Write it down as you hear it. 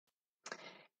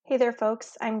Hey there,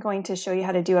 folks. I'm going to show you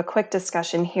how to do a quick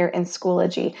discussion here in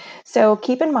Schoology. So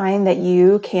keep in mind that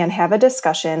you can have a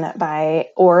discussion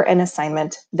or an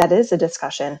assignment that is a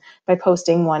discussion by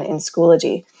posting one in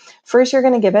Schoology. First, you're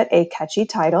going to give it a catchy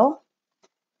title.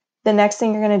 The next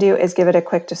thing you're going to do is give it a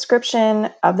quick description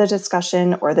of the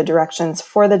discussion or the directions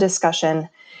for the discussion.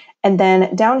 And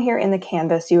then down here in the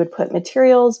canvas, you would put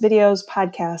materials, videos,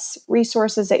 podcasts,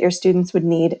 resources that your students would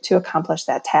need to accomplish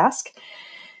that task.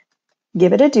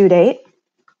 Give it a due date.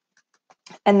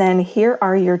 And then here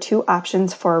are your two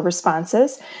options for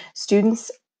responses.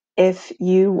 Students, if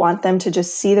you want them to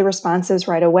just see the responses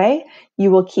right away, you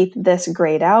will keep this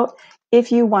grayed out. If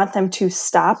you want them to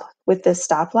stop with this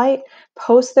stoplight,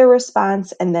 post their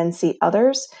response and then see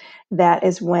others, that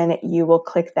is when you will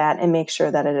click that and make sure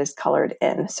that it is colored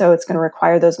in. So it's going to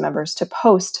require those members to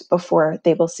post before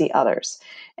they will see others.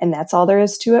 And that's all there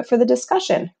is to it for the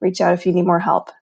discussion. Reach out if you need more help.